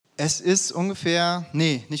Es ist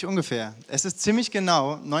nicht ungefähr. Es ist ziemlich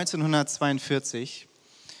genau 1942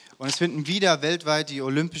 und es finden wieder weltweit die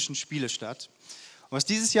Olympischen Spiele statt. Und was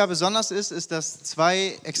dieses Jahr besonders ist, ist, dass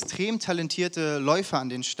zwei extrem talentierte Läufer an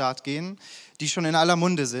den Start gehen, die schon in aller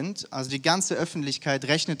Munde sind. Also die ganze Öffentlichkeit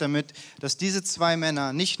rechnet damit, dass diese zwei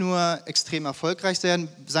Männer nicht nur extrem erfolgreich sein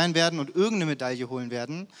werden und irgendeine Medaille holen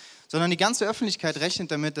werden, sondern die ganze Öffentlichkeit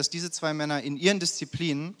rechnet damit, dass diese zwei Männer in ihren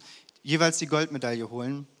Disziplinen jeweils die Goldmedaille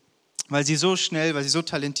holen, weil sie so schnell, weil sie so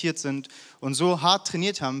talentiert sind und so hart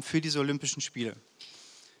trainiert haben für diese Olympischen Spiele.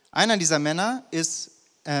 Einer dieser Männer ist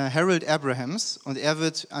Harold Abrahams und er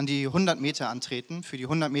wird an die 100 Meter antreten, für die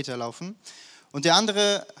 100 Meter laufen. Und der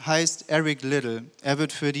andere heißt Eric Liddell, er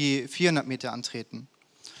wird für die 400 Meter antreten.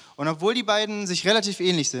 Und obwohl die beiden sich relativ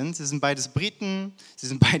ähnlich sind, sie sind beides Briten, sie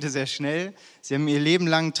sind beide sehr schnell, sie haben ihr Leben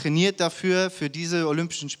lang trainiert dafür, für diese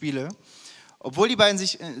Olympischen Spiele. Obwohl die beiden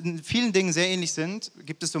sich in vielen Dingen sehr ähnlich sind,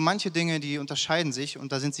 gibt es so manche Dinge, die unterscheiden sich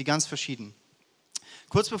und da sind sie ganz verschieden.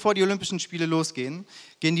 Kurz bevor die Olympischen Spiele losgehen,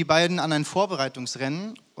 gehen die beiden an ein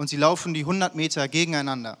Vorbereitungsrennen und sie laufen die 100 Meter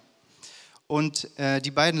gegeneinander. Und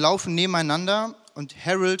die beiden laufen nebeneinander und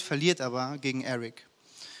Harold verliert aber gegen Eric.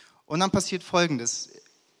 Und dann passiert Folgendes.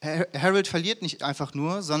 Harold verliert nicht einfach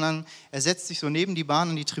nur, sondern er setzt sich so neben die Bahn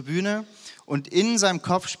an die Tribüne und in seinem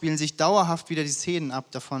Kopf spielen sich dauerhaft wieder die Szenen ab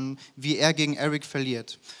davon, wie er gegen Eric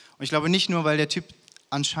verliert. Und ich glaube nicht nur, weil der Typ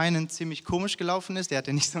anscheinend ziemlich komisch gelaufen ist, der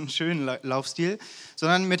hatte nicht so einen schönen Laufstil,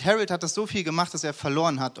 sondern mit Harold hat das so viel gemacht, dass er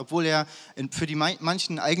verloren hat, obwohl er für die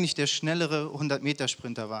manchen eigentlich der schnellere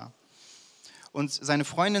 100-Meter-Sprinter war. Und seine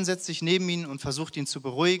Freundin setzt sich neben ihn und versucht ihn zu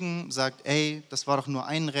beruhigen, sagt, ey, das war doch nur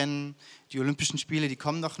ein Rennen, die Olympischen Spiele, die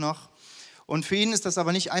kommen doch noch. Und für ihn ist das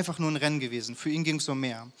aber nicht einfach nur ein Rennen gewesen, für ihn ging es um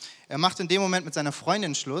mehr. Er macht in dem Moment mit seiner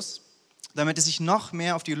Freundin Schluss, damit er sich noch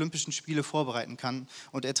mehr auf die Olympischen Spiele vorbereiten kann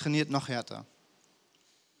und er trainiert noch härter.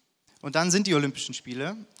 Und dann sind die Olympischen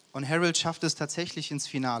Spiele und Harold schafft es tatsächlich ins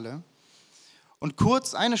Finale. Und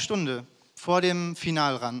kurz eine Stunde vor dem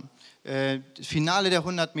Finale der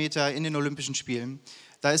 100 Meter in den Olympischen Spielen,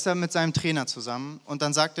 da ist er mit seinem Trainer zusammen und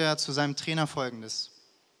dann sagt er zu seinem Trainer Folgendes: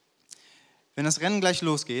 Wenn das Rennen gleich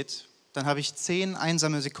losgeht, dann habe ich 10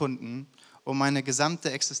 einsame Sekunden, um meine gesamte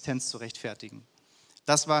Existenz zu rechtfertigen.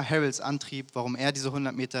 Das war Harolds Antrieb, warum er diese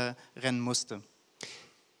 100 Meter rennen musste.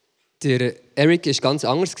 Der Eric war ganz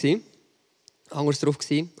anders drauf.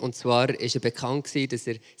 Und zwar war er bekannt, dass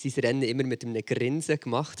er sein Rennen immer mit einem Grinsen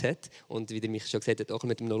gemacht hat. Und wie er mich schon gesagt hat, auch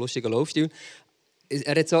mit einem lustigen Laufstil.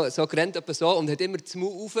 Er hat so gerannt und hat immer das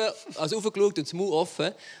Maul aufgeschaut und das Maul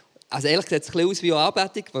offen. Also ehrlich gesagt sieht es ein bisschen aus wie eine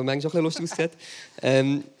Anbetung, weil manchmal auch ein bisschen lustig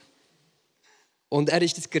aussieht. Und er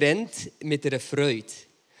ist das gerannt mit einer Freude.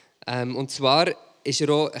 Und zwar war er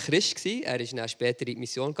auch ein Christ. Er ist dann später in die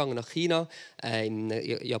Mission gegangen nach China, in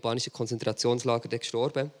einem japanischen Konzentrationslager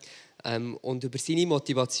gestorben. Und über seine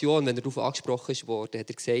Motivation, wenn er darauf angesprochen wurde, hat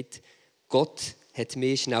er gesagt, Gott hat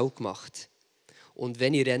mich schnell gemacht. Und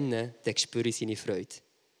wenn ich renne, dann spüre ich seine Freude.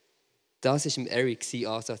 Das war Eric sein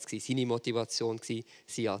Ansatz, seine Motivation,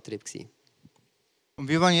 sein Antrieb. Und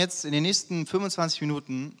wir wollen jetzt in den nächsten 25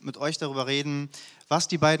 Minuten mit euch darüber reden, was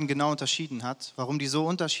die beiden genau unterschieden hat, warum die so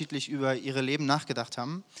unterschiedlich über ihre Leben nachgedacht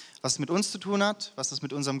haben, was es mit uns zu tun hat, was es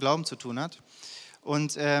mit unserem Glauben zu tun hat.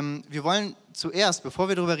 Und wir wollen zuerst, bevor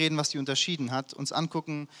wir darüber reden, was die unterschieden hat, uns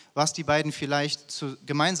angucken, was die beiden vielleicht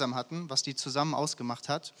gemeinsam hatten, was die zusammen ausgemacht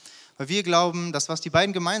hat. Weil wir glauben, dass was die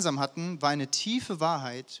beiden gemeinsam hatten, war eine tiefe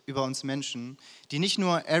Wahrheit über uns Menschen, die nicht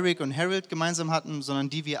nur Eric und Harold gemeinsam hatten,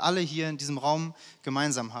 sondern die wir alle hier in diesem Raum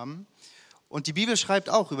gemeinsam haben. Und die Bibel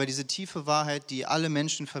schreibt auch über diese tiefe Wahrheit, die alle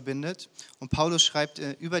Menschen verbindet. Und Paulus schreibt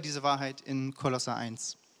über diese Wahrheit in Kolosser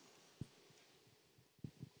 1.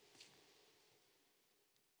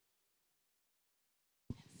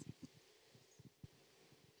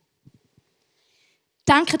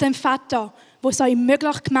 Danke dem Vater, der es euch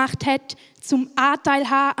möglich gemacht hat, zum Anteil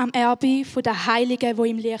haben am Erbe der Heiligen, die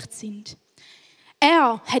im Licht sind.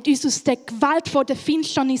 Er hat uns aus der Gewalt der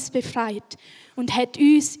Finsternis befreit und hat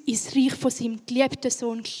uns ins Reich von seinem geliebten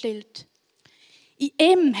Sohn gestellt. In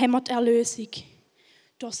ihm haben wir die Erlösung.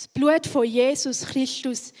 Durch das Blut von Jesus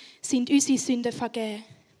Christus sind unsere Sünden vergeben.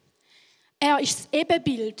 Er ist das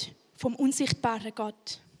Ebenbild vom unsichtbaren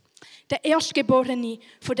Gott, der Erstgeborene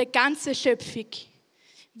von der ganzen Schöpfung.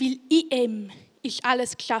 Weil in ihm ist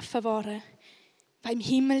alles geschaffen worden, was im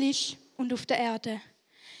Himmel ist und auf der Erde.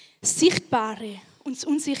 Das Sichtbare und das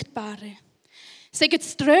Unsichtbare. Sagen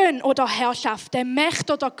es Thron oder Herrschaften,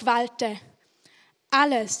 Mächte oder Gewalten.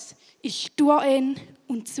 Alles ist durch ihn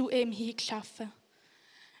und zu ihm hingeschaffen.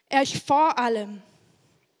 Er ist vor allem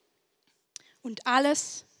und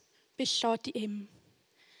alles besteht in ihm.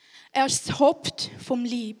 Er ist das Haupt vom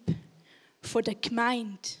Leib, von der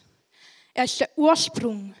Gemeinde. Er ist der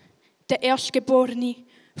Ursprung, der Erstgeborene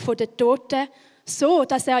von den Toten, so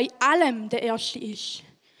dass er in allem der Erste ist.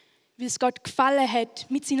 Weil es Gott gefallen hat,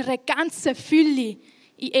 mit seiner ganzen Fülle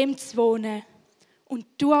in ihm zu wohnen und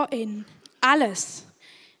durch ihn alles,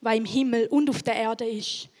 was im Himmel und auf der Erde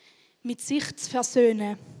ist, mit sich zu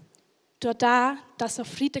versöhnen. Durch das, dass er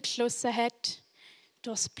Frieden geschlossen hat,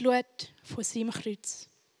 durch das Blut von seinem Kreuz.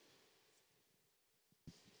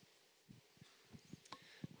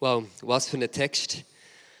 Wow, was für ein Text.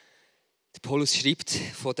 Der Paulus schreibt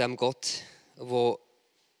von dem Gott, wo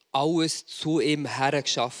alles zu ihm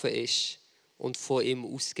hergeschaffen ist und von ihm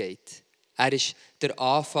ausgeht. Er ist der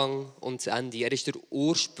Anfang und das Ende. Er ist der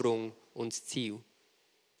Ursprung und das Ziel.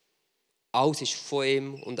 Alles ist von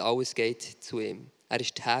ihm und alles geht zu ihm. Er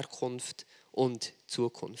ist die Herkunft und die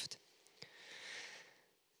Zukunft.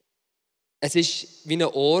 Es ist wie ein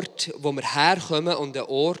Ort, wo wir herkommen und ein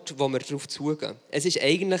Ort, wo wir darauf zugehen. Es ist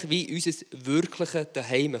eigentlich wie unser wirkliches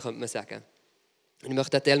Daheim, könnte man sagen. Und ich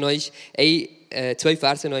möchte den Teil noch 2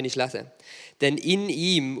 Verse noch lesen. Denn in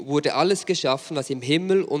ihm wurde alles geschaffen, was im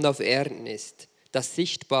Himmel und auf Erden ist, das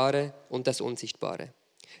Sichtbare und das Unsichtbare.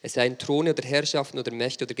 Es seien Throne oder Herrschaften oder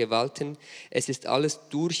Mächte oder Gewalten. Es ist alles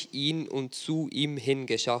durch ihn und zu ihm hin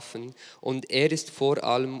geschaffen. Und er ist vor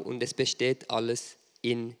allem und es besteht alles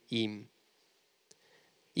in ihm.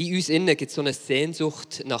 In uns innen gibt es so eine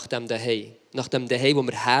Sehnsucht nach dem Daheim. Nach dem Daheim, wo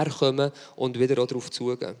wir herkommen und wieder auch darauf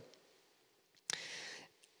zugehen.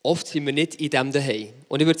 Oft sind wir nicht in diesem Daheim.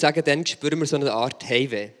 Und ich würde sagen, dann spüren wir so eine Art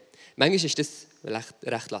Heimweh. Manchmal ist das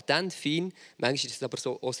recht latent, fein, manchmal ist es aber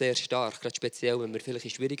so auch sehr stark, gerade speziell, wenn wir vielleicht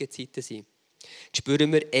in schwierigen Zeiten sind.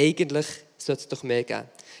 Spüren wir, eigentlich sollte es doch mehr geben.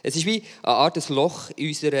 Es ist wie eine Art Loch in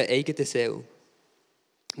unserer eigenen Seele.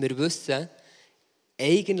 Wir wissen,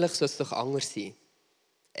 eigentlich sollte es doch anders sein.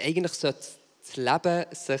 Eigentlich sollte das Leben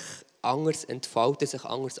sich anders entfalten, sich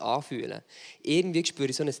anders anfühlen. Irgendwie spüre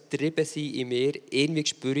ich so ein Triebensein in mir, irgendwie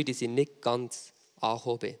spüre ich, dass ich nicht ganz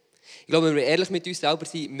angekommen bin. Ich glaube, wenn wir ehrlich mit uns selber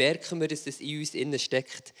sind, merken wir, dass das in uns innen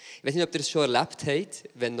steckt. Ich weiß nicht, ob ihr das schon erlebt habt.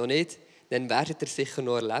 Wenn noch nicht, dann werdet ihr es sicher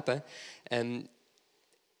noch erleben.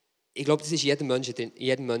 Ich glaube, das ist in jedem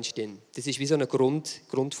Menschen drin. Das ist wie so eine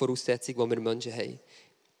Grundvoraussetzung, die wir Menschen haben.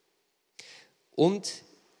 Und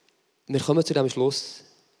wir kommen zu dem Schluss,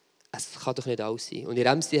 es kann doch nicht alles sein. Und in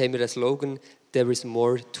März haben wir den Slogan «There is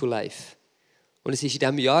more to life». Und es ist in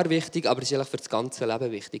diesem Jahr wichtig, aber es ist eigentlich für das ganze Leben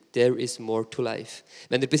wichtig. «There is more to life».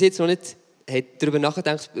 Wenn ihr bis jetzt noch nicht darüber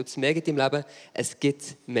nachdenkt, ob es mehr gibt im Leben, es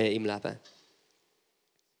gibt mehr im Leben.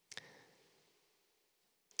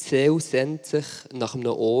 Die Seele sehnt sich nach einem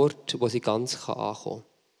Ort, wo sie ganz ankommen kann.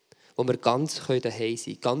 Wo wir ganz daheim sein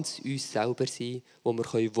können, ganz uns selber sein, wo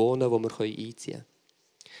wir wohnen können, wo wir einziehen können.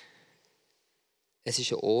 Es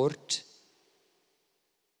ist ein Ort,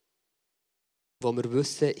 wo wir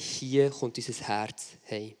wissen, hier kommt unser Herz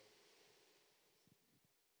heim.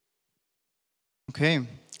 Okay,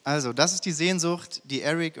 also das ist die Sehnsucht, die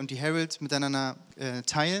Eric und die Harold miteinander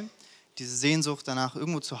teilen. Diese Sehnsucht danach,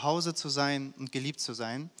 irgendwo zu Hause zu sein und geliebt zu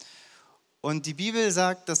sein. Und die Bibel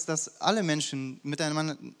sagt, dass das alle Menschen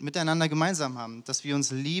miteinander gemeinsam haben, dass wir uns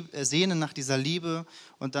sehnen nach dieser Liebe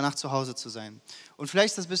und danach zu Hause zu sein. Und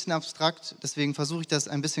vielleicht ist das ein bisschen abstrakt, deswegen versuche ich das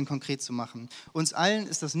ein bisschen konkret zu machen. Uns allen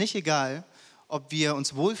ist das nicht egal, ob wir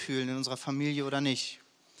uns wohlfühlen in unserer Familie oder nicht.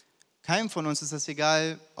 Keinem von uns ist es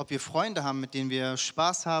egal, ob wir Freunde haben, mit denen wir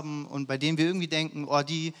Spaß haben und bei denen wir irgendwie denken, oh,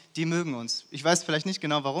 die mögen uns. Ich weiß vielleicht nicht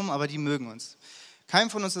genau warum, aber die mögen uns. Keinem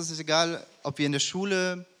von uns ist es egal, ob wir in der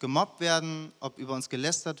Schule gemobbt werden, ob über uns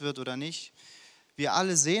gelästert wird oder nicht. Wir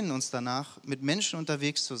alle sehnen uns danach, mit Menschen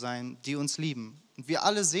unterwegs zu sein, die uns lieben. Und wir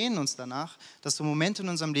alle sehnen uns danach, dass es so Momente in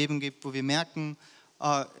unserem Leben gibt, wo wir merken,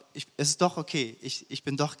 es ist doch okay, ich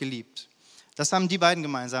bin doch geliebt. Das haben die beiden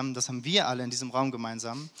gemeinsam, das haben wir alle in diesem Raum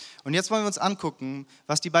gemeinsam. Und jetzt wollen wir uns angucken,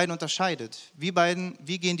 was die beiden unterscheidet. Wie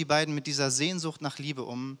gehen die beiden mit dieser Sehnsucht nach Liebe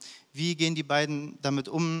um? Wie gehen die beiden damit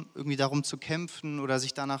um, irgendwie darum zu kämpfen oder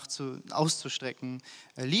sich danach auszustrecken,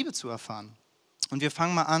 Liebe zu erfahren? Und wir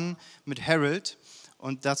fangen mal an mit Harold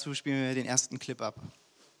und dazu spielen wir den ersten Clip ab.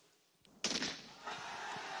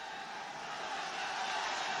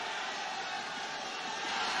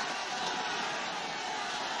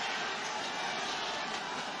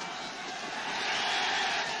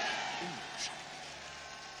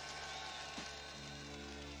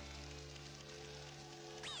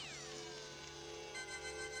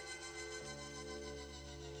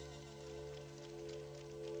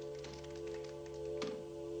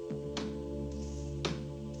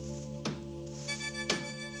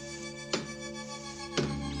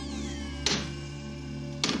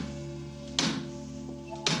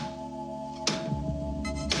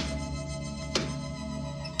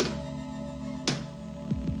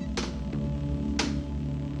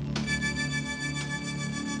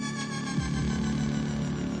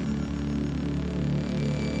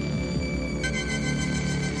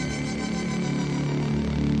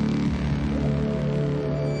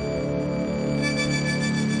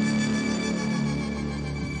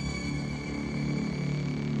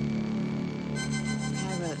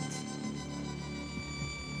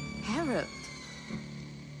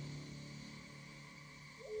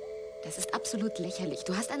 Das ist absolut lächerlich.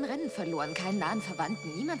 Du hast ein Rennen verloren, keinen nahen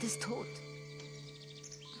Verwandten. Niemand ist tot.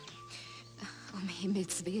 Um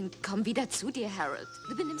Himmels Willen, komm wieder zu dir, Harold.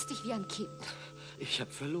 Du benimmst dich wie ein Kind. Ich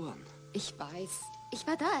habe verloren. Ich weiß. Ich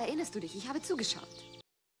war da, erinnerst du dich? Ich habe zugeschaut.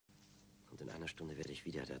 Und in einer Stunde werde ich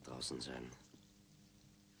wieder da draußen sein.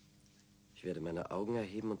 Ich werde meine Augen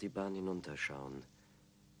erheben und die Bahn hinunterschauen.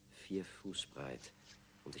 4 Fuß breit.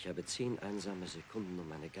 Und ich habe 10 einsame Sekunden, um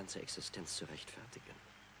meine ganze Existenz zu rechtfertigen.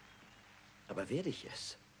 Aber werde ich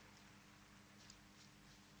es?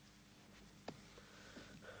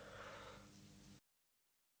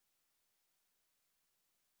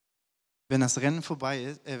 Wenn das Rennen vorbei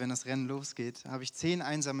ist, wenn das Rennen losgeht, habe ich 10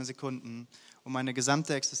 einsame Sekunden, um meine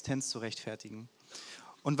gesamte Existenz zu rechtfertigen.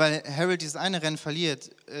 Und weil Harold dieses eine Rennen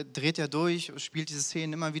verliert, dreht er durch, spielt diese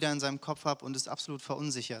Szenen immer wieder in seinem Kopf ab und ist absolut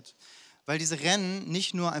verunsichert. Weil diese Rennen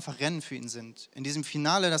nicht nur einfach Rennen für ihn sind. In diesem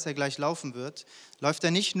Finale, das er gleich laufen wird, läuft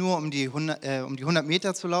er nicht nur um die 100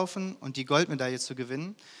 Meter zu laufen und die Goldmedaille zu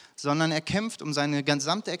gewinnen, sondern er kämpft um seine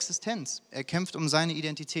gesamte Existenz. Er kämpft um seine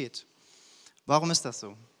Identität. Warum ist das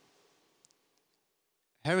so?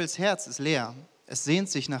 Harolds Herz ist leer. Es sehnt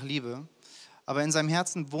sich nach Liebe. Aber in seinem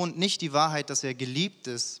Herzen wohnt nicht die Wahrheit, dass er geliebt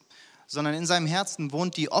ist, sondern in seinem Herzen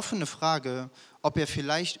wohnt die offene Frage, ob er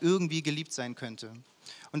vielleicht irgendwie geliebt sein könnte.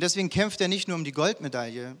 Und deswegen kämpft er nicht nur um die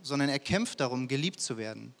Goldmedaille, sondern er kämpft darum, geliebt zu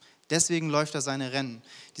werden. Deswegen läuft er seine Rennen.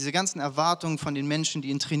 Diese ganzen Erwartungen von den Menschen, die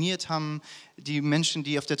ihn trainiert haben, die Menschen,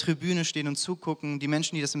 die auf der Tribüne stehen und zugucken, die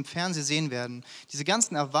Menschen, die das im Fernsehen sehen werden, diese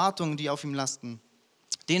ganzen Erwartungen, die auf ihm lasten,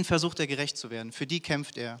 denen versucht er gerecht zu werden. Für die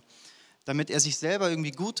kämpft er, damit er sich selber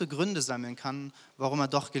irgendwie gute Gründe sammeln kann, warum er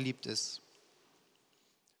doch geliebt ist.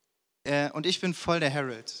 Und ich bin voll der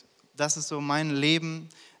Harold. Das ist so mein Leben,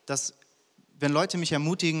 dass wenn Leute mich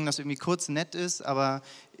ermutigen, dass irgendwie kurz nett ist, aber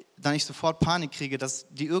dann ich sofort Panik kriege, dass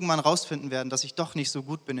die irgendwann rausfinden werden, dass ich doch nicht so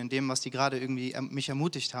gut bin in dem, was die gerade irgendwie mich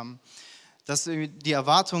ermutigt haben. Dass die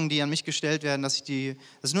Erwartungen, die an mich gestellt werden, dass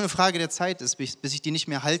es nur eine Frage der Zeit ist, bis ich die nicht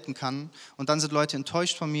mehr halten kann. Und dann sind Leute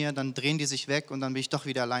enttäuscht von mir, dann drehen die sich weg und dann bin ich doch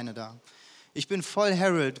wieder alleine da. Ich bin voll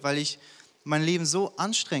Harold, weil mein Leben so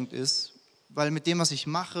anstrengend ist, weil mit dem, was ich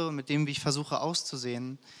mache und mit dem, wie ich versuche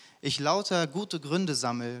auszusehen, ich lauter gute Gründe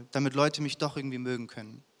sammle, damit Leute mich doch irgendwie mögen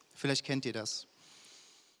können. Vielleicht kennt ihr das.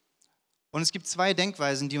 Und es gibt 2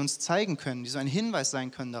 Denkweisen, die uns zeigen können, die so ein Hinweis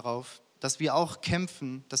sein können darauf, dass wir auch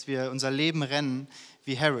kämpfen, dass wir unser Leben rennen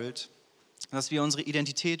wie Harold, dass wir unsere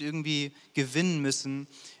Identität irgendwie gewinnen müssen,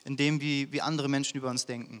 indem wie andere Menschen über uns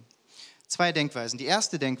denken. 2 Denkweisen. Die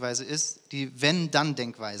erste Denkweise ist die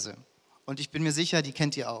Wenn-Dann-Denkweise. Und ich bin mir sicher, die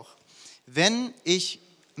kennt ihr auch. Wenn ich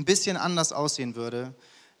ein bisschen anders aussehen würde,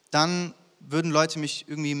 dann würden Leute mich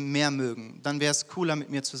irgendwie mehr mögen. Dann wäre es cooler, mit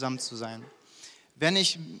mir zusammen zu sein. Wenn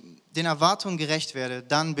ich den Erwartungen gerecht werde,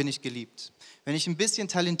 dann bin ich geliebt. Wenn ich ein bisschen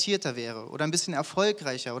talentierter wäre oder ein bisschen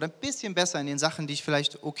erfolgreicher oder ein bisschen besser in den Sachen, die ich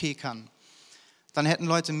vielleicht okay kann, dann hätten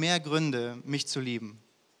Leute mehr Gründe, mich zu lieben.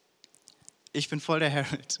 Ich bin voll der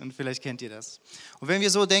Harold und vielleicht kennt ihr das. Und wenn wir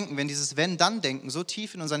so denken, wenn dieses Wenn-Dann-Denken so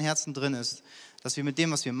tief in unseren Herzen drin ist, dass wir mit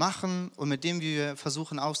dem, was wir machen und mit dem, wie wir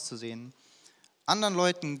versuchen auszusehen, anderen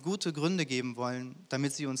Leuten gute Gründe geben wollen,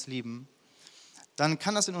 damit sie uns lieben, dann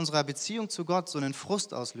kann das in unserer Beziehung zu Gott so einen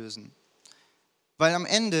Frust auslösen. Weil am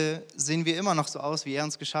Ende sehen wir immer noch so aus, wie er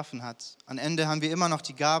uns geschaffen hat. Am Ende haben wir immer noch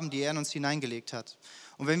die Gaben, die er in uns hineingelegt hat.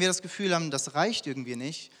 Und wenn wir das Gefühl haben, das reicht irgendwie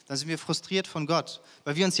nicht, dann sind wir frustriert von Gott,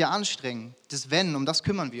 weil wir uns ja anstrengen. Das Wenn, um das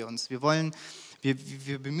kümmern wir uns. Wir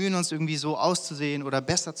bemühen uns irgendwie so auszusehen oder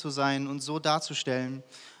besser zu sein und so darzustellen.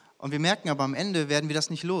 Und wir merken aber am Ende werden wir das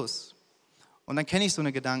nicht los. Und dann kenne ich so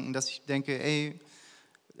eine Gedanken, dass ich denke, ey,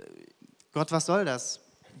 Gott, was soll das?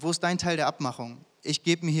 Wo ist dein Teil der Abmachung? Ich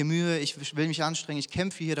gebe mir hier Mühe, ich will mich anstrengen, ich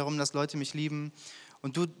kämpfe hier darum, dass Leute mich lieben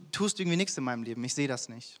und du tust irgendwie nichts in meinem Leben, ich sehe das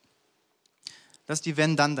nicht. Das ist die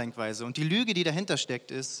Wenn-Dann-Denkweise. Und die Lüge, die dahinter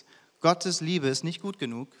steckt, ist, Gottes Liebe ist nicht gut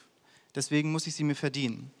genug, deswegen muss ich sie mir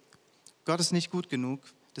verdienen. Gott ist nicht gut genug,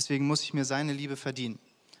 deswegen muss ich mir seine Liebe verdienen.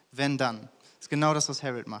 Wenn dann. Das ist genau das, was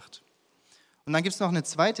Harold macht. Und dann gibt es noch eine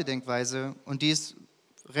zweite Denkweise und die ist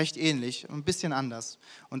recht ähnlich, ein bisschen anders.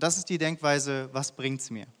 Und das ist die Denkweise, was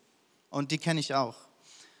bringt's mir? Und die kenne ich auch.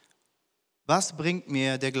 Was bringt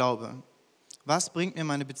mir der Glaube? Was bringt mir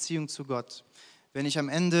meine Beziehung zu Gott, wenn ich am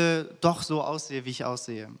Ende doch so aussehe, wie ich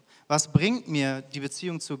aussehe? Was bringt mir die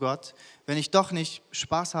Beziehung zu Gott, wenn ich doch nicht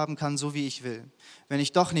Spaß haben kann, so wie ich will? Wenn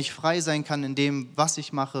ich doch nicht frei sein kann in dem, was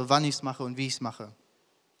ich mache, wann ich es mache und wie ich es mache?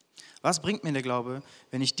 Was bringt mir der Glaube,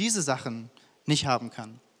 wenn ich diese Sachen nicht haben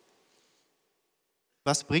kann?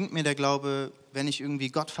 Was bringt mir der Glaube, wenn ich irgendwie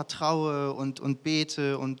Gott vertraue und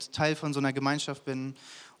bete und Teil von so einer Gemeinschaft bin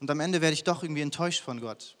und am Ende werde ich doch irgendwie enttäuscht von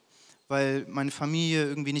Gott, weil meine Familie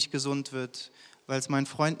irgendwie nicht gesund wird, weil es meinen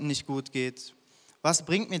Freunden nicht gut geht. Was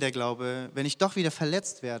bringt mir der Glaube, wenn ich doch wieder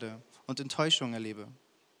verletzt werde und Enttäuschung erlebe?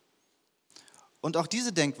 Und auch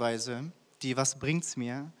diese Denkweise, die was bringt's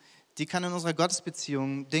mir, die kann in unserer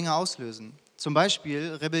Gottesbeziehung Dinge auslösen. Zum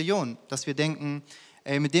Beispiel Rebellion, dass wir denken,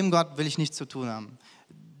 ey, mit dem Gott will ich nichts zu tun haben.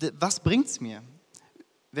 Was bringt's mir?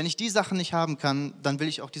 Wenn ich die Sachen nicht haben kann, dann will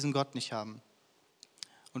ich auch diesen Gott nicht haben.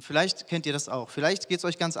 Und vielleicht kennt ihr das auch. Vielleicht geht es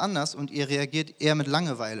euch ganz anders und ihr reagiert eher mit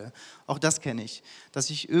Langeweile. Auch das kenne ich. Dass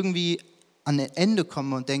ich irgendwie an ein Ende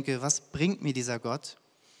komme und denke, was bringt mir dieser Gott?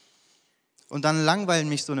 Und dann langweilen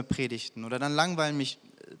mich so eine Predigten oder dann langweilen mich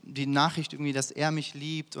die Nachricht irgendwie, dass er mich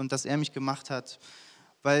liebt und dass er mich gemacht hat,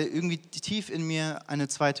 weil irgendwie tief in mir eine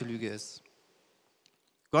zweite Lüge ist.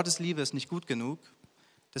 Gottes Liebe ist nicht gut genug,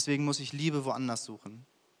 deswegen muss ich Liebe woanders suchen.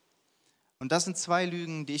 Und das sind zwei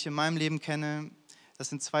Lügen, die ich in meinem Leben kenne. Das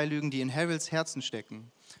sind zwei Lügen, die in Harolds Herzen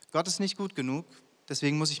stecken. Gott ist nicht gut genug,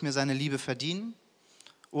 deswegen muss ich mir seine Liebe verdienen.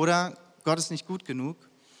 Oder Gott ist nicht gut genug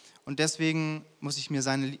und deswegen muss ich mir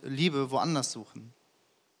seine Liebe woanders suchen.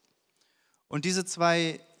 Und diese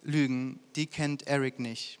zwei Lügen, die kennt Eric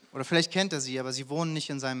nicht. Oder vielleicht kennt er sie, aber sie wohnen nicht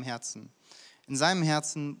in seinem Herzen. In seinem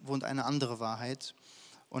Herzen wohnt eine andere Wahrheit.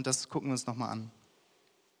 Und das gucken wir uns nochmal an.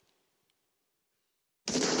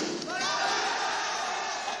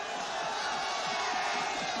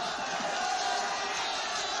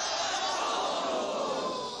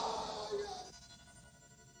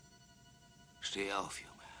 Steh auf,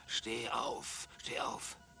 Junge. Steh auf. Steh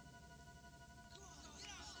auf.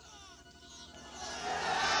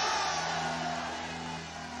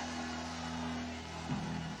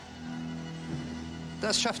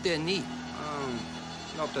 Das schafft er nie.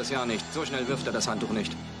 Glaubt das ja nicht. So schnell wirft er das Handtuch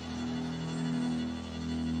nicht.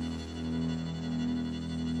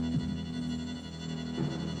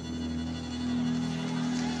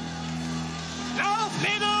 Lauf,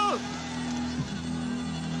 Lego!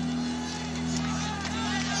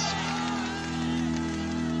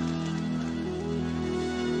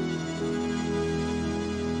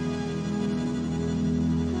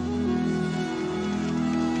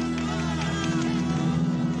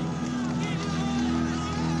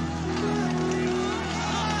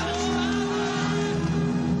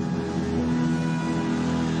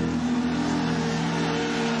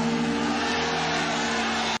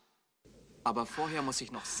 Aber vorher muss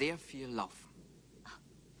ich noch sehr viel laufen.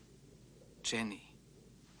 Jenny.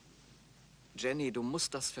 Jenny, du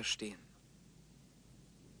musst das verstehen.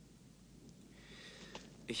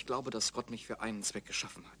 Ich glaube, dass Gott mich für einen Zweck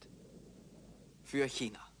geschaffen hat. Für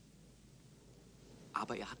China.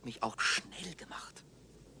 Aber er hat mich auch schnell gemacht.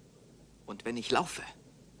 Und wenn ich laufe,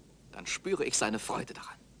 dann spüre ich seine Freude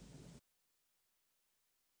daran.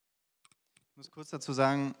 Ich muss kurz dazu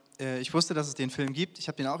sagen, ich wusste, dass es den Film gibt. Ich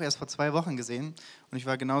habe den auch erst vor 2 Wochen gesehen und ich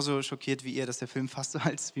war genauso schockiert wie ihr, dass der Film fast so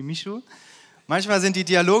alt ist wie Mischu. Manchmal sind die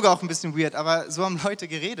Dialoge auch ein bisschen weird, aber so haben Leute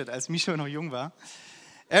geredet, als Mischu noch jung war.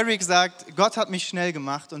 Eric sagt, Gott hat mich schnell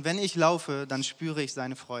gemacht und wenn ich laufe, dann spüre ich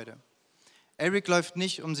seine Freude. Eric läuft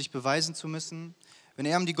nicht, um sich beweisen zu müssen. Wenn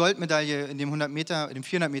er um die Goldmedaille in dem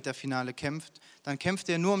 400-Meter-Finale kämpft, dann kämpft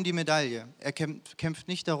er nur um die Medaille. Er kämpft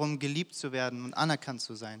nicht darum, geliebt zu werden und anerkannt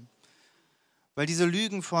zu sein. Weil diese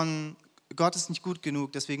Lügen von Gott ist nicht gut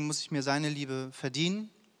genug, deswegen muss ich mir seine Liebe verdienen.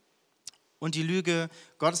 Und die Lüge,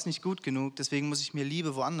 Gott ist nicht gut genug, deswegen muss ich mir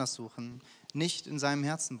Liebe woanders suchen, nicht in seinem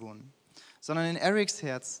Herzen wohnen. Sondern in Erics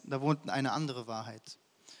Herz, da wohnt eine andere Wahrheit.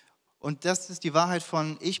 Und das ist die Wahrheit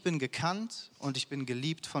von, ich bin gekannt und ich bin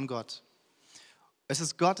geliebt von Gott. Es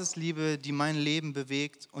ist Gottes Liebe, die mein Leben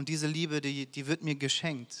bewegt und diese Liebe, die wird mir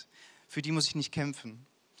geschenkt. Für die muss ich nicht kämpfen.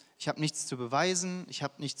 Ich habe nichts zu beweisen, ich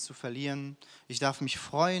habe nichts zu verlieren. Ich darf mich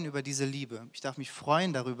freuen über diese Liebe. Ich darf mich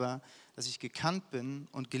freuen darüber, dass ich gekannt bin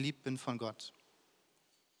und geliebt bin von Gott.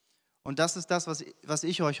 Und das ist das, was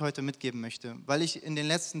ich euch heute mitgeben möchte, weil ich in den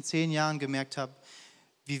letzten 10 Jahren gemerkt habe,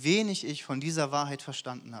 wie wenig ich von dieser Wahrheit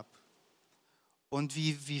verstanden habe. Und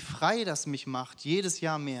wie frei das mich macht, jedes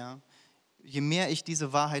Jahr mehr, je mehr ich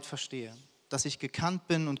diese Wahrheit verstehe, dass ich gekannt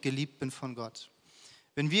bin und geliebt bin von Gott.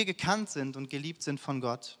 Wenn wir gekannt sind und geliebt sind von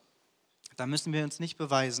Gott, dann müssen wir uns nicht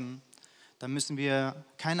beweisen, dann müssen wir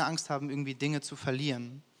keine Angst haben, irgendwie Dinge zu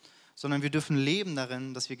verlieren, sondern wir dürfen leben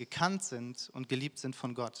darin, dass wir gekannt sind und geliebt sind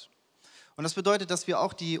von Gott. Und das bedeutet, dass wir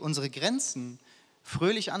auch unsere Grenzen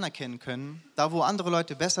fröhlich anerkennen können, da wo andere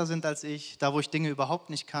Leute besser sind als ich, da wo ich Dinge überhaupt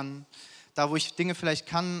nicht kann, da wo ich Dinge vielleicht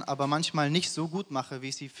kann, aber manchmal nicht so gut mache, wie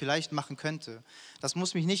ich sie vielleicht machen könnte. Das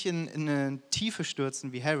muss mich nicht in eine Tiefe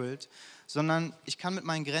stürzen wie Harold, sondern ich kann mit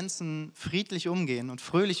meinen Grenzen friedlich umgehen und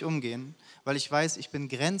fröhlich umgehen, weil ich weiß, ich bin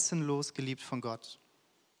grenzenlos geliebt von Gott.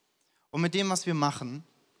 Und mit dem, was wir machen,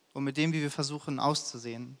 und mit dem, wie wir versuchen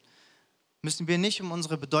auszusehen, müssen wir nicht um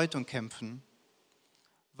unsere Bedeutung kämpfen,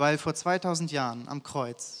 weil vor 2000 Jahren am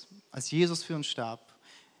Kreuz, als Jesus für uns starb,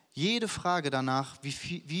 jede Frage danach,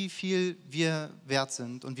 wie viel wir wert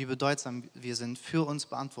sind und wie bedeutsam wir sind, für uns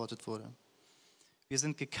beantwortet wurde. Wir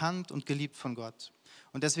sind gekannt und geliebt von Gott.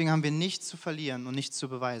 Und deswegen haben wir nichts zu verlieren und nichts zu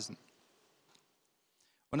beweisen.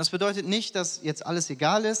 Und das bedeutet nicht, dass jetzt alles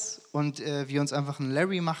egal ist und wir uns einfach einen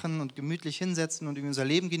Larry machen und gemütlich hinsetzen und unser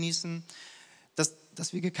Leben genießen.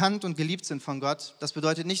 Dass wir gekannt und geliebt sind von Gott, das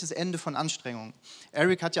bedeutet nicht das Ende von Anstrengung.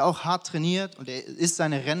 Eric hat ja auch hart trainiert und er ist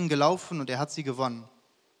seine Rennen gelaufen und er hat sie gewonnen.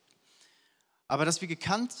 Aber dass wir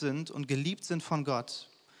gekannt sind und geliebt sind von Gott,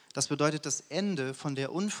 das bedeutet das Ende von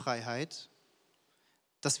der Unfreiheit,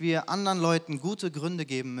 dass wir anderen Leuten gute Gründe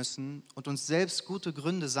geben müssen und uns selbst gute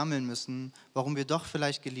Gründe sammeln müssen, warum wir doch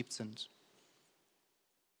vielleicht geliebt sind.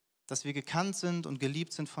 Dass wir gekannt sind und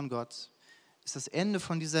geliebt sind von Gott, ist das Ende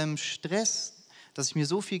von diesem Stress, dass ich mir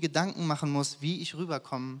so viel Gedanken machen muss, wie ich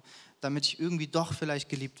rüberkomme, damit ich irgendwie doch vielleicht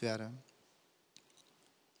geliebt werde.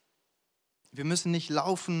 Wir müssen nicht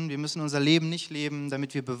laufen, wir müssen unser Leben nicht leben,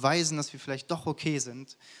 damit wir beweisen, dass wir vielleicht doch okay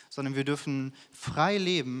sind, sondern wir dürfen frei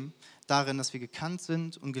leben darin, dass wir gekannt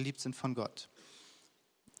sind und geliebt sind von Gott.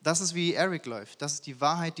 Das ist, wie Eric läuft. Das ist die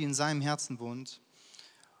Wahrheit, die in seinem Herzen wohnt.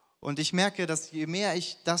 Und ich merke, dass je mehr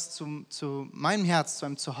ich das zu meinem Herz, zu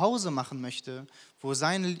einem Zuhause machen möchte,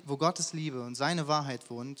 wo Gottes Liebe und seine Wahrheit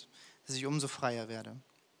wohnt, dass ich umso freier werde.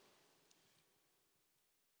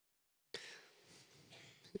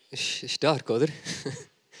 Stark, oder?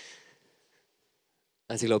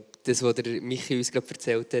 Also ich glaube, das, was der Michi uns gerade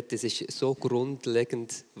erzählt hat, das ist so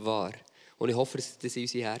grundlegend wahr. Und ich hoffe, dass das in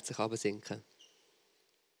unsere Herzen sinken kann.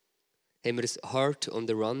 Haben wir ein Heart on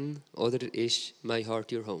the run oder ist my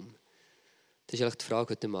heart your home? Das ist eigentlich die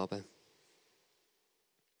Frage heute Abend.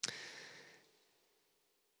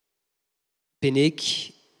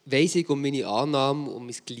 Weiss ich um meine Annahme, um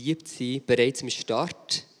mein Geliebtsein bereits am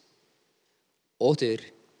Start? Oder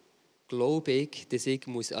glaube ich, dass ich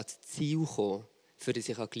ans Ziel kommen muss, für das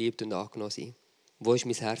ich geliebt und angenommen sein? Wo ist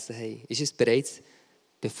mein Herz daheim? Ist es bereits,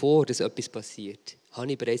 bevor das etwas passiert,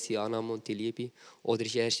 habe ich bereits die Annahme und die Liebe? Oder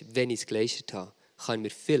ist es erst, wenn ich es geleistet habe, kann ich mir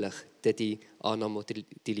vielleicht die Annahme oder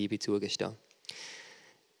die Liebe zugestehen?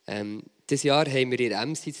 Dieses Jahr haben wir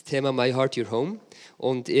in MC das Thema «My Heart, Your Home».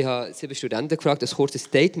 Und ich habe 7 Studenten gefragt, ein kurzes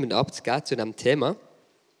Statement abzugeben zu diesem Thema.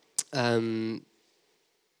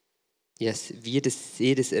 Wie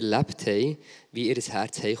sie das erlebt haben, wie ihr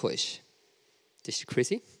Herz heimgekommen ist. Das ist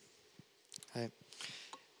Chrissy. Hi.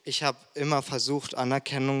 Ich habe immer versucht,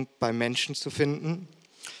 Anerkennung bei Menschen zu finden.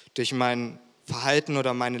 Durch mein Verhalten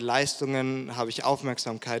oder meine Leistungen habe ich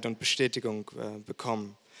Aufmerksamkeit und Bestätigung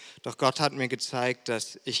bekommen. Doch Gott hat mir gezeigt,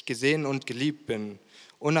 dass ich gesehen und geliebt bin,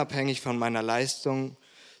 unabhängig von meiner Leistung,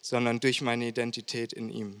 sondern durch meine Identität in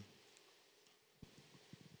ihm.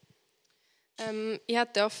 Ich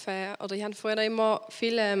habe vorher immer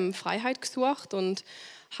viel Freiheit gesucht und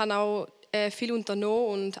habe auch viel unternommen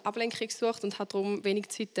und Ablenkung gesucht und habe darum wenig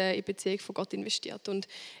Zeit in die Beziehung von Gott investiert. Und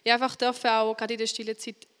ich durfte auch gerade in der stillen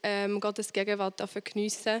Zeit Gottes Gegenwart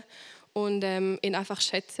geniessen und ihn einfach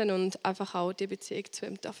schätzen und einfach auch die Beziehung zu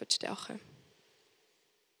ihm zu stärken.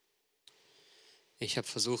 Ich habe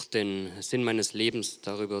versucht, den Sinn meines Lebens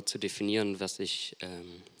darüber zu definieren, was ich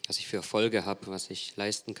für Erfolge habe, was ich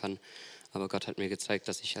leisten kann. Aber Gott hat mir gezeigt,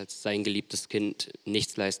 dass ich als sein geliebtes Kind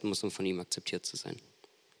nichts leisten muss, um von ihm akzeptiert zu sein.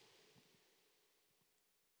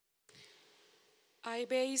 I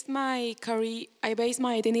based my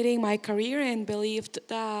identity in my career and believed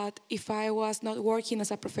that if I was not working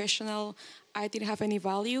as a professional, I didn't have any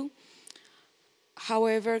value.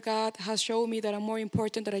 However, God has shown me that I'm more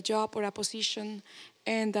important than a job or a position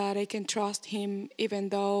and that I can trust Him even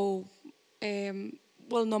though,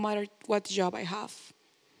 no matter what job I have.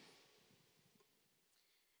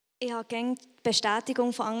 Ich habe gerne die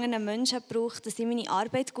Bestätigung von anderen Menschen gebraucht, dass ich meine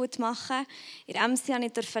Arbeit gut mache. In MC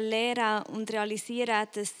durfte ich lernen und realisieren,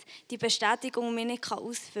 dass die Bestätigung mich nicht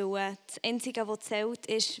ausfüllen kann. Das Einzige, was zählt,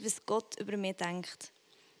 ist, was Gott über mich denkt.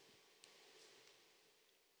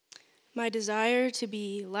 My desire to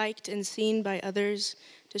be liked and seen by others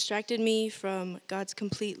distracted me from God's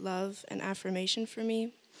complete love and affirmation for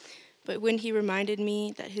me. But when He reminded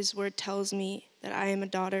me that His word tells me that I am a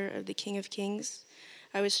daughter of the King of Kings,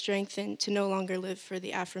 I was strengthened to no longer live for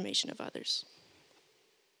the affirmation of others.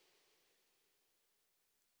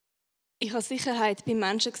 Ich habe Sicherheit beim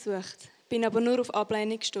Menschen gesucht, bin aber nur auf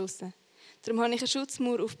Ablehnung gestoßen. Darum habe ich eine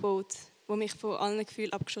Schutzmauer aufgebaut, die mich von allen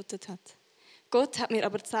Gefühlen abgeschottet hat. Gott hat mir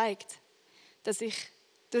aber gezeigt, dass ich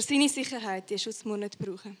durch seine Sicherheit diese Schutzmauer nicht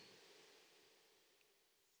brauche.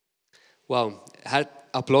 Wow,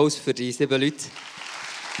 Applaus für die 7 Leute.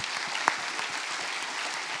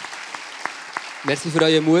 Merci für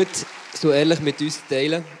euren Mut, so ehrlich mit uns zu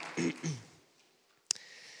teilen.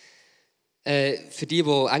 Für die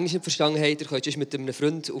Englisch nicht verstanden haben, ihr könnt mit einem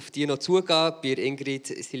Freund auf die noch zugehen. Bei Ingrid,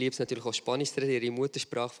 sie liebt es natürlich auch Spanisch zu reden, ihre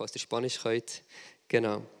Muttersprache, falls ihr Spanisch könnt.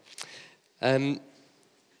 Genau. Wir haben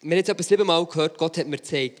jetzt etwa 7 Mal gehört, Gott hat mir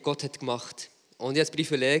gezeigt, Gott hat gemacht. Und ich habe das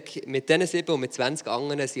Privileg, mit diesen 7 und mit 20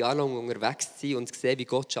 anderen ein Jahr lang unterwegs zu sein und zu sehen, wie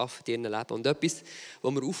Gott arbeitet in ihrem Leben. Und etwas,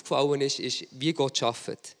 was mir aufgefallen ist, wie Gott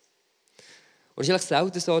arbeitet. Und es ist eigentlich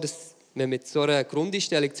selten so, dass man mit so einer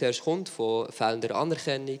Grundeinstellung zuerst kommt, von fehlender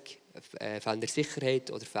Anerkennung, fehlender Sicherheit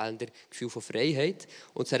oder fehlender Gefühl von Freiheit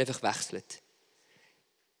und es dann einfach wechselt.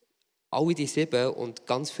 Alle die 7 und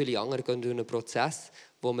ganz viele andere gehen durch einen Prozess,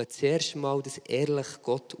 wo man zuerst mal das ehrlich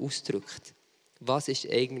Gott ausdrückt. Was ist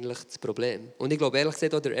eigentlich das Problem? Und ich glaube, ehrlich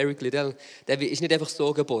gesagt, auch der Eric Liddell, der ist nicht einfach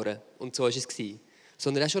so geboren und so war es,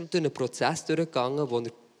 sondern er ist schon durch einen Prozess durchgegangen, wo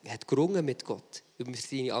er hat gerungen mit Gott, über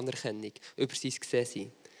seine Anerkennung, über sein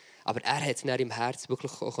Gesessen. Aber er hat es dann im Herz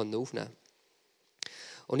wirklich auch aufnehmen.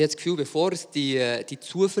 Und ich habe das Gefühl, bevor es die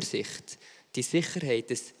Zuversicht, die Sicherheit,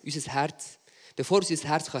 dass unser Herz, bevor unser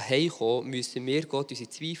Herz heimkommen kann, müssen wir Gott unsere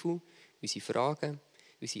Zweifel, unsere Fragen,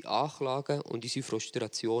 unsere Anklagen und unsere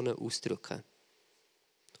Frustrationen ausdrücken.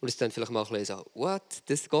 Und es dann vielleicht mal ein bisschen so, what,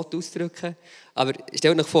 das Gott ausdrücken? Aber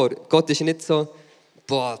stell dir vor, Gott ist nicht so,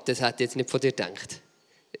 boah, das hätte ich jetzt nicht von dir gedacht.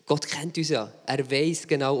 Gott kennt uns ja, er weiss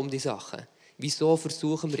genau um die Sachen. Wieso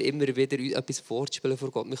versuchen wir immer wieder, etwas vorzuspielen vor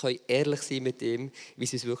Gott? Wir können ehrlich sein mit ihm, wie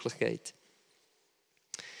es uns wirklich geht.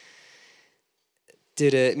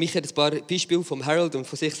 Mich hat ein paar Beispiele von Harold und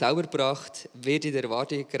von sich selber gebracht, werde in der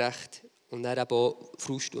Erwartung gerecht und dann eben auch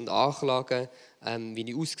Frust und Anklagen, wie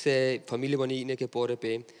ich aussehe, die Familie, in die ich hineingeboren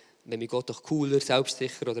bin, wenn mich Gott doch cooler,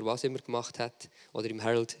 selbstsicher oder was immer gemacht hat oder im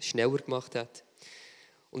Harold schneller gemacht hat.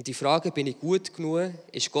 Und die Frage, bin ich gut genug,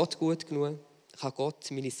 ist Gott gut genug? Kann Gott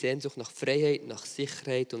meine Sehnsucht nach Freiheit, nach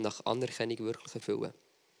Sicherheit und nach Anerkennung wirklich erfüllen?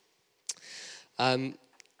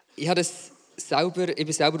 Ich bin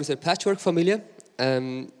selber aus einer Patchwork-Familie.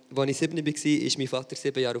 Als ich 7 war, ist mein Vater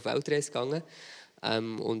 7 Jahre auf Weltreise gegangen.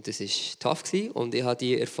 Und es war tough und ich habe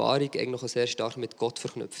die Erfahrung eigentlich auch sehr stark mit Gott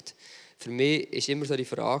verknüpft. Für mich war immer so die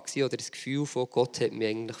Frage oder das Gefühl von Gott hat mich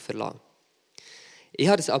eigentlich verlassen. Ich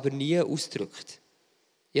habe das aber nie ausgedrückt.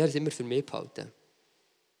 Ich habe es immer für mich behalten.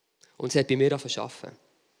 Und es hat bei mir angefangen zu arbeiten.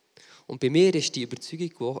 Und bei mir ist die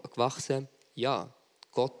Überzeugung gewachsen, ja,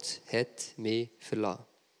 Gott hat mich verlassen.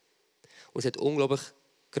 Und es hat unglaublich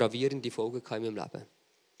gravierende Folgen in meinem Leben.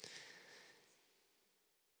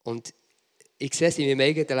 Und ich sehe es in meinem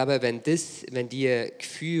eigenen Leben, wenn die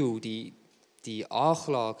Gefühle, die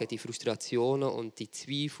Anklagen, die Frustrationen und die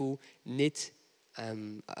Zweifel nicht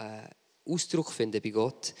Ausdruck finden bei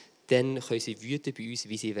Gott, dann können sie wüten bei uns,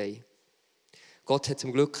 wie sie wollen. Gott hat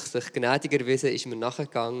zum Glück sich gnädig erwiesen, ist mir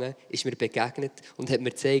nachgegangen, ist mir begegnet und hat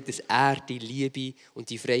mir gezeigt, dass er die Liebe und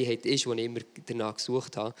die Freiheit ist, die ich immer danach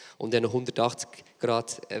gesucht habe. Und dann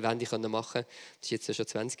 180-Grad-Wende machen konnte. Das ist jetzt schon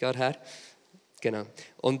 20 Jahre her. Genau.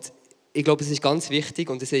 Und ich glaube, es ist ganz wichtig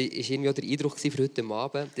und das war irgendwie auch der Eindruck für heute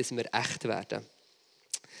Abend, dass wir echt werden.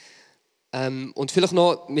 Und vielleicht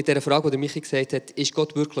noch mit der Frage, die Michi gesagt hat, ist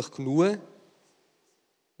Gott wirklich genug?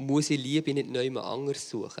 Muss ich Liebe nicht neu anders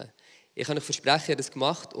suchen? Ich kann euch versprechen, ich habe das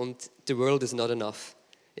gemacht und the world is not enough.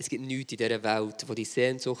 Es gibt nichts in dieser Welt, das die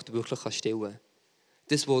Sehnsucht wirklich stillen kann.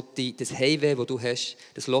 Das Heimweh, das du hast,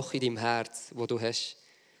 das Loch in deinem Herz, das du hast,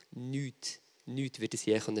 nichts wird es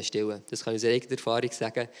je stillen können. Das kann ich aus eigener Erfahrung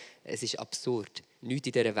sagen. Es ist absurd. Nichts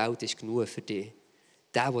in dieser Welt ist genug für dich.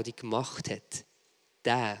 Der dich gemacht hat,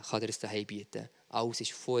 der kann dir das daheim bieten. Alles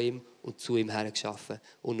ist von ihm und zu ihm her geschaffen.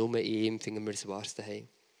 Und nur in ihm finden wir das Wahres daheim.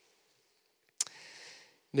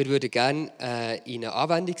 Wir würden gerne in eine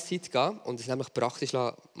Anwendungszeit gehen und es nämlich praktisch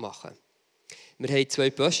machen. Wir haben 2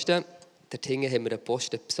 Posten. Dort hinten haben wir einen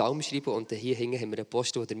Posten Psalm schreiben und hier hinten haben wir einen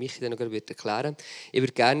Posten, den Michi dann noch erklären wird. Ich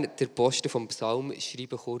würde gerne den Posten vom Psalm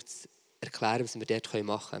schreiben kurz erklären, was wir dort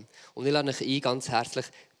machen können. Und ich lade euch ein, ganz herzlich,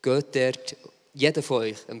 geht dort, jeder von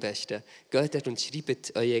euch am besten, geht dort und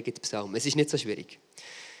schreibt euren eigenen Psalm. Es ist nicht so schwierig.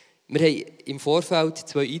 Wir haben im Vorfeld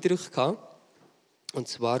 2 Eindrücke gehabt, und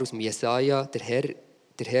zwar aus dem Jesaja, der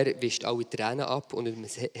Herr wischt alle Tränen ab und im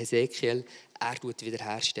Hesekiel, er tut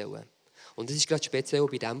wiederherstellen. Und das ist gerade speziell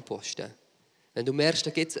bei diesem Posten. Wenn du merkst,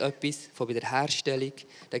 da gibt es etwas von Wiederherstellung,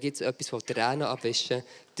 da gibt es etwas von Tränen abwischen,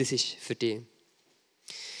 das ist für dich.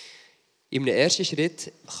 In einem ersten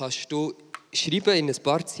Schritt kannst du schreiben in ein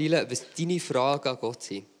paar Zeilen, was deine Fragen an Gott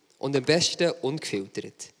sind. Und am besten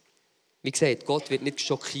ungefiltert. Wie gesagt, Gott wird nicht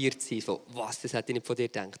schockiert sein von, was, das hätte ich nicht von dir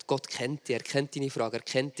gedacht. Gott kennt dich, er kennt deine Fragen, er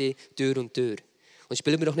kennt dich durch und durch. Und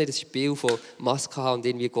spielen wir doch nicht das Spiel von Maske haben und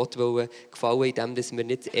irgendwie Gott gefallen, indem wir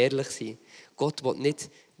nicht ehrlich sind. Gott will nicht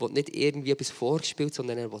irgendwie etwas vorgespielt,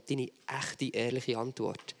 sondern er will deine echte, ehrliche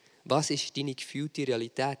Antwort. Was ist deine gefühlte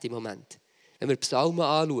Realität im Moment? Wenn wir Psalmen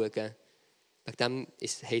anschauen, wegen dem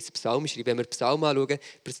heisst es Psalmen schreiben, wenn wir Psalmen anschauen,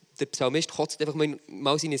 der Psalmist kotzt einfach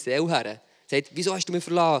mal seine Seele her. Er sagt, wieso hast du mich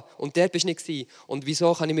verlassen und der bist du nicht gewesen und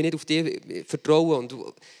wieso kann ich mir nicht auf dich vertrauen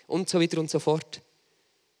und so weiter und so fort.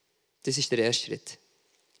 Das ist der erste Schritt.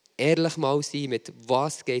 Ehrlich mal sein mit,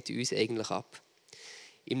 was geht uns eigentlich ab.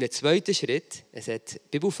 Im zweiten Schritt, es hat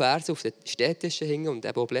Bibelverse auf den Städtischen hängen und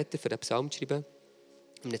eben auch Blätter für den Psalm zu schreiben.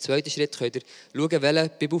 Im zweiten Schritt könnt ihr schauen, welcher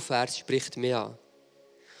Bibelvers spricht mich an.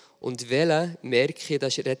 Und welcher merke ich,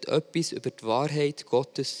 dass er etwas über die Wahrheit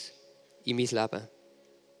Gottes in mein Leben.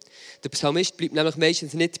 Der Psalmist bleibt nämlich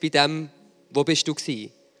meistens nicht bei dem, wo bist du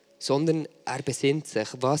gewesen, sondern er besinnt sich,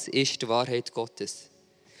 was ist die Wahrheit Gottes.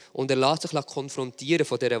 Und er lässt sich konfrontieren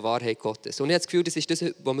von dieser Wahrheit Gottes. Und ich habe das Gefühl, das ist das,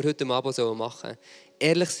 was wir heute Abend machen sollen.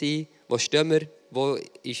 Ehrlich sein, wo stehen wir, wo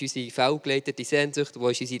ist unsere fehlgeleitete Sehnsucht, wo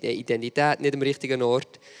ist unsere Identität nicht am richtigen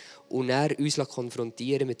Ort. Und er uns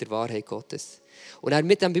konfrontieren mit der Wahrheit Gottes. Und er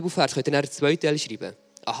mit diesem Bibelvers könnt ihr einen zweiten Teil schreiben.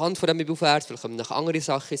 Anhand von diesem Bibelvers, vielleicht kommen noch andere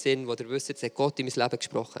Sachen sind, wo ihr wisst, jetzt hat Gott in mein Leben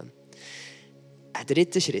gesprochen. Ein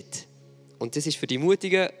dritter Schritt, und das ist für die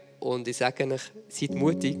Mutigen, und ich sage euch, seid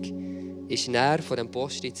mutig, ist näher von dem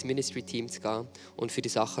Post ins Ministry-Team zu gehen und für die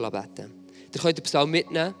Sachen zu beten. Ihr könnt den Psalm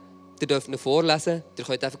mitnehmen, ihr dürft ihn vorlesen, ihr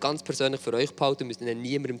könnt einfach ganz persönlich für euch behalten, müsst ihn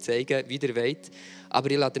niemandem zeigen, wie ihr wollt.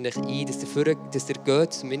 Aber ich lade euch ein, dass ihr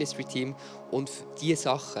geht zum Ministry-Team und diese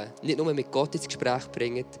Sachen nicht nur mit Gott ins Gespräch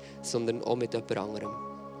bringt, sondern auch mit jemand anderem.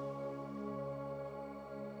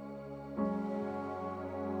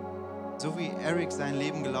 So wie Eric sein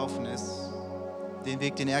Leben gelaufen ist, den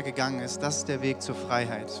Weg, den er gegangen ist, das ist der Weg zur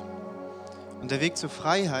Freiheit. Und der Weg zur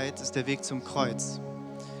Freiheit ist der Weg zum Kreuz.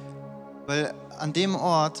 Weil an dem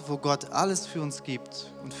Ort, wo Gott alles für uns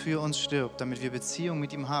gibt und für uns stirbt, damit wir Beziehung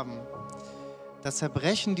mit ihm haben, da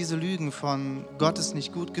zerbrechen diese Lügen von Gott ist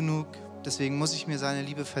nicht gut genug, deswegen muss ich mir seine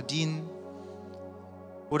Liebe verdienen.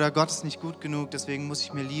 Oder Gott ist nicht gut genug, deswegen muss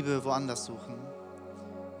ich mir Liebe woanders suchen.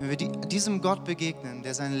 Wenn wir diesem Gott begegnen,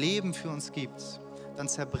 der sein Leben für uns gibt, dann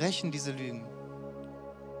zerbrechen diese Lügen.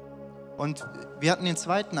 Und wir hatten den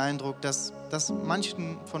zweiten Eindruck, dass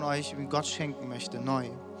manchen von euch Gott schenken möchte, neu.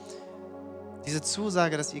 Diese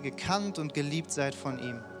Zusage, dass ihr gekannt und geliebt seid von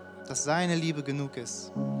ihm, dass seine Liebe genug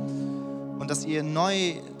ist und dass ihr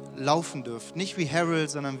neu laufen dürft, nicht wie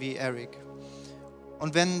Harold, sondern wie Eric.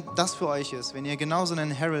 Und wenn das für euch ist, wenn ihr genauso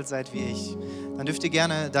ein Harold seid wie ich, dann dürft ihr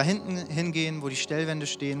gerne da hinten hingehen, wo die Stellwände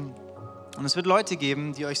stehen. Und es wird Leute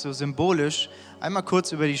geben, die euch so symbolisch einmal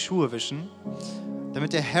kurz über die Schuhe wischen,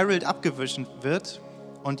 damit der Harold abgewischt wird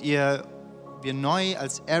und wir neu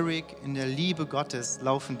als Eric in der Liebe Gottes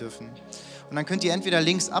laufen dürfen. Und dann könnt ihr entweder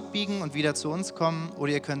links abbiegen und wieder zu uns kommen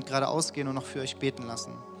oder ihr könnt geradeaus gehen und noch für euch beten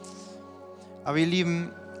lassen. Aber ihr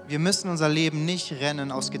Lieben, wir müssen unser Leben nicht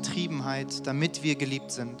rennen aus Getriebenheit, damit wir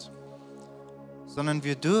geliebt sind, sondern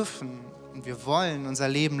wir dürfen und wir wollen unser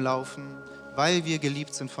Leben laufen, weil wir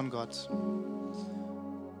geliebt sind von Gott.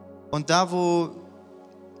 Und da, wo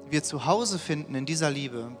wir zu Hause finden in dieser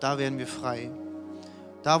Liebe, da werden wir frei.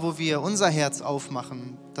 Da, wo wir unser Herz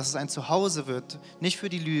aufmachen, dass es ein Zuhause wird, nicht für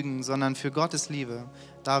die Lügen, sondern für Gottes Liebe,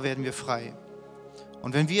 da werden wir frei.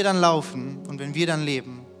 Und wenn wir dann laufen und wenn wir dann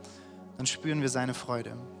leben, dann spüren wir seine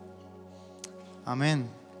Freude. Amen.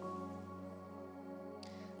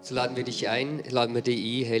 So laden wir dich ein, laden wir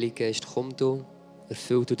dich ein, Heiliger Geist, komm du,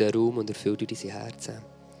 erfüll du den Raum und erfüll du diese Herzen.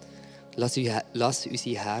 Lass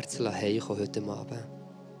unsere Herzen heimkommen heute Abend.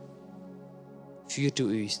 Führ du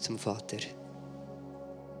uns zum Vater.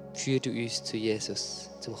 Führ du uns zu Jesus,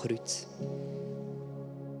 zum Kreuz.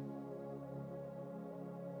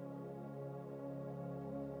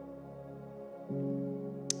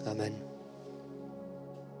 Amen.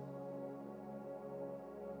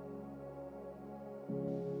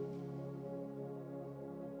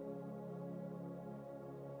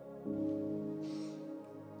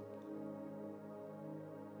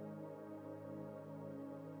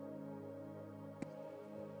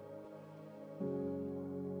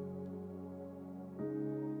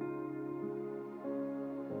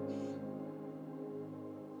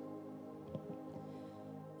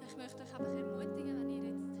 Ich möchte euch einfach ermutigen, wenn ihr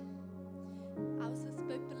jetzt auch so ein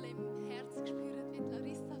Pöpperl im Herz spürt, wie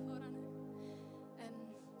Larissa vorhin, dann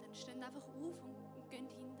steht einfach auf und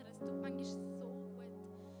geht hinter. Es tut manchmal so gut,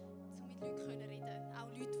 um mit Leuten reden können.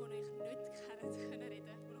 Auch Leute, die euch nicht kennen, können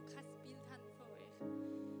reden, die noch kein Bild haben von euch.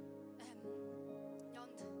 Ja,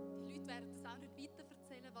 und die Leute werden das auch nicht weiter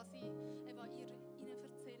erzählen, was sie